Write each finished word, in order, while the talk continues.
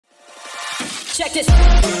Check this.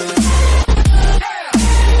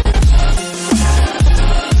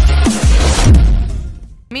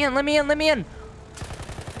 Let me in.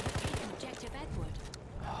 Objective Edward.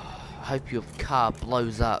 I hope your car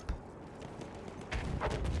blows up.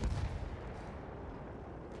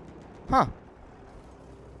 Huh.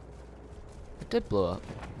 It did blow up.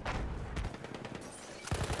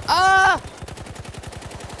 Ah!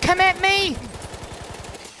 Come at me!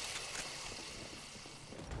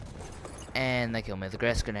 And they killed me with a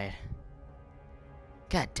grass grenade.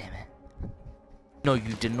 God damn it. No,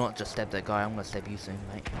 you did not just stab that guy. I'm gonna stab you soon,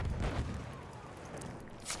 mate.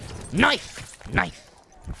 Knife! Knife!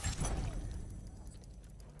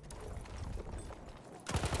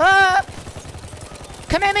 Ah!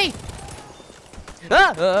 Come at me!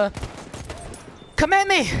 Ah! Come at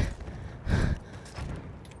me!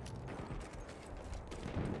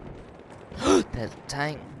 There's a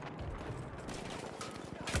tank.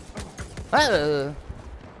 Oh,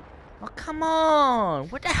 come on!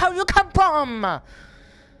 Where the hell you come from?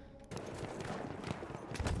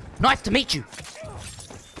 Nice to meet you.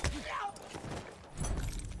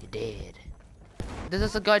 You're dead.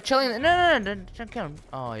 There's a guy chilling. No, don't kill him.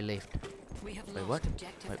 Oh, he left. We have Wait, lost what?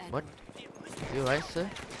 objective Wait, Edward. what? You alright, sir?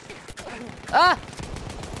 Ah!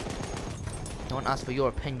 No one asked for your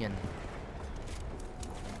opinion.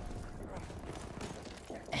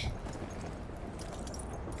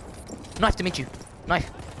 Nice to meet you.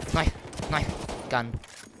 Knife. Gun.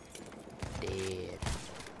 Dead.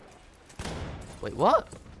 Wait, what?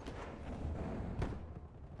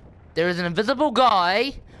 There is an invisible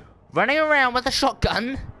guy running around with a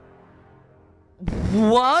shotgun.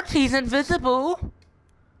 What? He's invisible?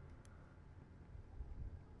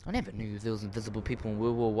 I never knew there was invisible people in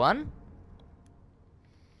World War One.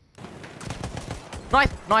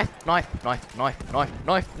 Knife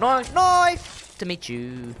to meet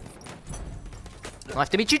you. Nice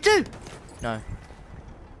to meet you too! No.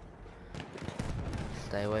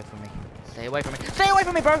 Stay away from me. Stay away from me. Stay away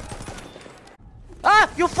from me, bro! Ah!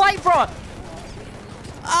 You're flamethrower!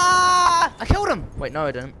 Ah! I killed him! Wait, no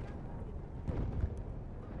I didn't.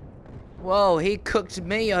 Whoa, he cooked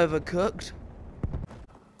me overcooked.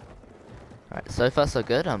 Alright, so far so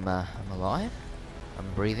good. I'm alive. I'm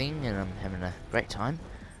breathing and I'm having a great time.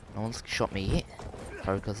 No one's shot me yet.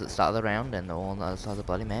 Probably because it's the start of the round and they're all on the other side of the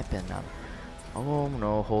bloody map and oh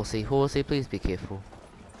no, horsey, please be careful.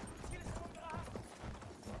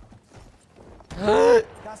 Okay,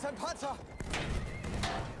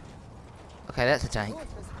 that's a tank.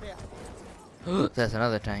 That's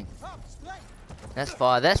another tank. That's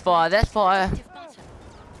fire. Objective butter.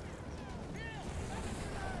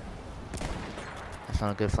 That's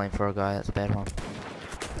not a good flamethrower guy, that's a bad one.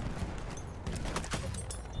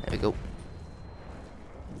 There we go.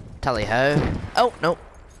 Tally ho. Oh, no.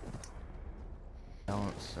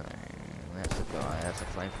 Balancing. That's a guy, that's a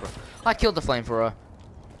flamethrower. I killed the flamethrower.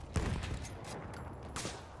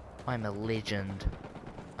 I'm a legend.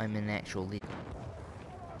 I'm an actual legend.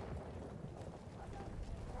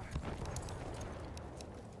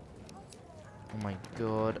 Oh my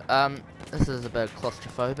god. This is a bit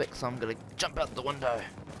claustrophobic, so I'm gonna jump out the window.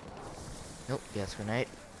 Nope, gas grenade.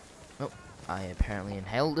 Nope, I apparently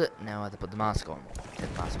inhaled it. Now I have to put the mask on.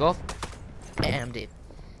 Take the mask off. And I'm dead.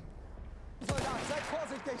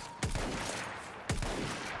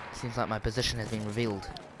 Seems like my position has been revealed.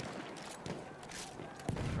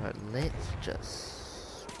 Right, let's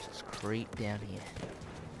just creep down here.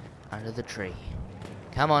 Under the tree.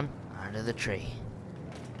 Come on, under the tree.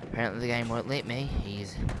 Apparently the game won't let me.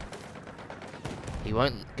 He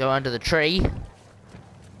won't go under the tree.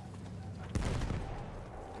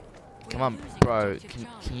 Come on, bro.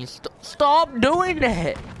 Can you stop doing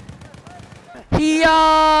that? Yeah.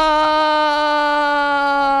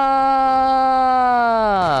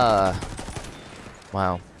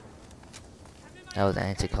 Wow. That was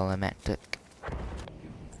anticlimactic.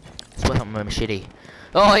 Let's whip up my machete.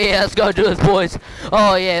 Oh yeah, let's go do this, boys.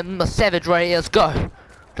 Oh yeah, my savage right here. Let's go.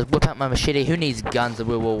 Just whip out my machete. Who needs guns in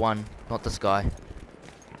World War One? Not this guy.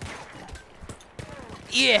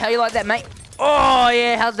 Yeah, how you like that, mate? Oh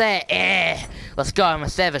yeah, how's that? Yeah. Let's go, I'm a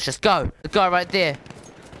savage. Let's go. The guy right there.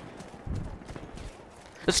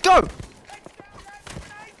 Let's go.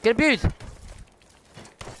 Get abused.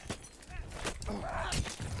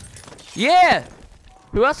 Yeah.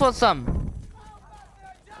 Who else wants some?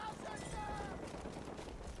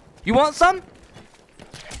 You want some?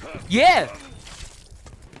 Yeah.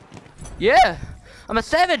 Yeah. I'm a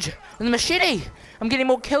savage with a machete. I'm getting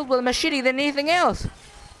more killed with a machete than anything else.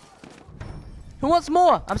 Who wants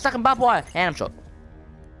more? I'm stuck in barbed wire and I'm shot.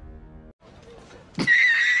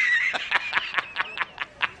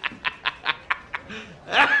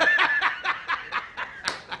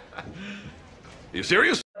 You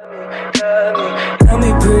serious? Tell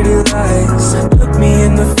me pretty lies, look me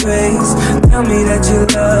in the face. Tell me that you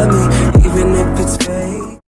love me.